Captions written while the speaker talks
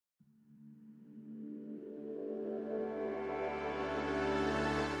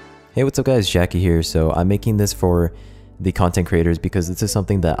Hey, what's up guys, Jaeky here. So I'm making this for the content creators because this is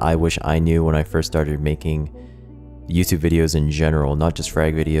something that I wish I knew when I first started making YouTube videos in general, not just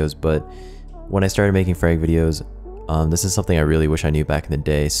frag videos, but when I started making frag videos, this is something I really wish I knew back in the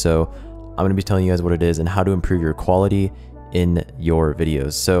day. So I'm going to be telling you guys what it is and how to improve your quality in your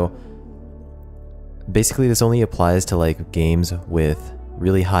videos. So basically this only applies to like games with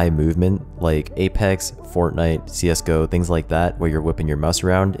really high movement like Apex, Fortnite, CSGO, things like that, where you're whipping your mouse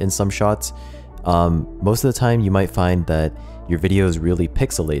around in some shots. Most of the time you might find that your video is really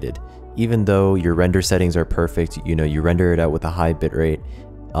pixelated. Even though your render settings are perfect, you know, you render it out with a high bitrate,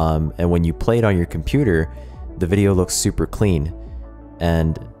 and when you play it on your computer, the video looks super clean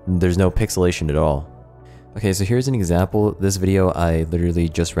and there's no pixelation at all. Okay, so here's an example. This video I literally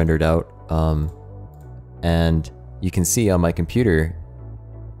just rendered out, and you can see on my computer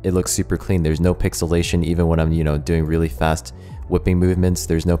it looks super clean. There's no pixelation even when I'm, you know, doing really fast whipping movements.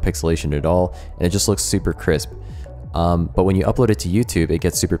 There's no pixelation at all, and it just looks super crisp. But when you upload it to YouTube, it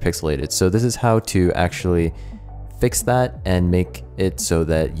gets super pixelated. So this is how to actually fix that and make it so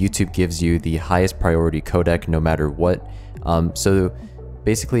that YouTube gives you the highest priority codec no matter what. So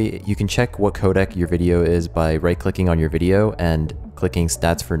basically you can check what codec your video is by right-clicking on your video and clicking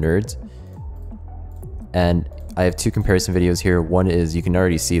stats for nerds. And I have two comparison videos here. One is, you can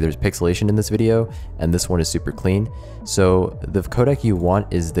already see there's pixelation in this video, and this one is super clean. So the codec you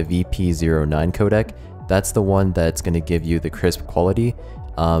want is the VP09 codec. That's the one that's going to give you the crisp quality.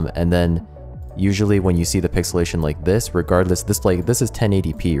 And then usually when you see the pixelation like this, regardless, this is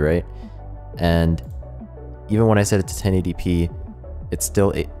 1080p, right? And even when I set it to 1080p, it's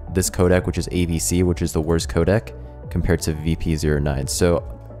still this codec, which is AVC, which is the worst codec compared to VP09.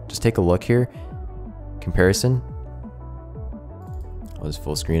 So just take a look here. Comparison. I'll just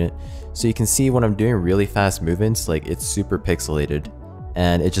full screen it. So you can see when I'm doing really fast movements, like it's super pixelated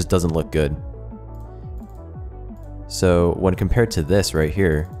and it just doesn't look good. So when compared to this right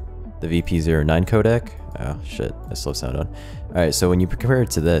here, the VP09 codec, oh shit, I slow sound on. Alright, so when you compare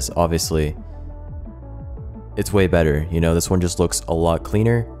it to this, obviously it's way better. You know, this one just looks a lot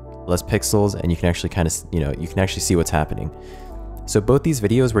cleaner, less pixels, and you can actually kind of, you know, you can actually see what's happening. So both these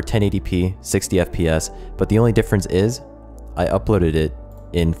videos were 1080p, 60 FPS, but the only difference is I uploaded it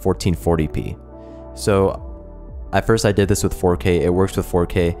in 1440p. So at first I did this with 4K, it works with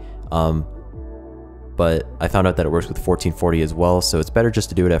 4K, but I found out that it works with 1440 as well, so it's better just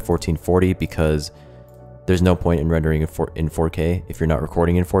to do it at 1440 because there's no point in rendering in 4K if you're not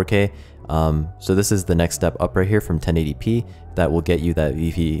recording in 4K. So this is the next step up right here from 1080p that will get you that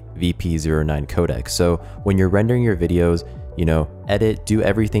VP09 codec. So when you're rendering your videos, you know, do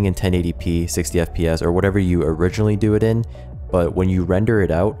everything in 1080p, 60 FPS, or whatever you originally do it in. But when you render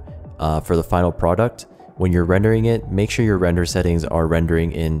it out for the final product, when you're rendering it, make sure your render settings are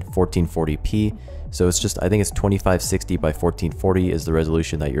rendering in 1440p. So it's just, I think it's 2560 by 1440 is the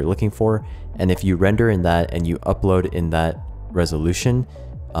resolution that you're looking for. And if you render in that and you upload in that resolution,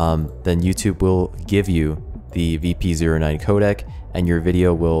 then YouTube will give you the VP09 codec and your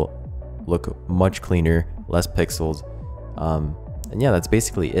video will look much cleaner, less pixels. And yeah, that's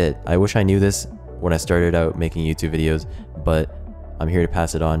basically it. I wish I knew this when I started out making YouTube videos, but I'm here to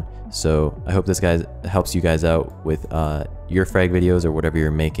pass it on. So I hope this guys helps you guys out with your frag videos or whatever you're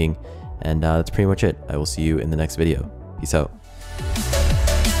making. And that's pretty much it. I will see you in the next video. Peace out.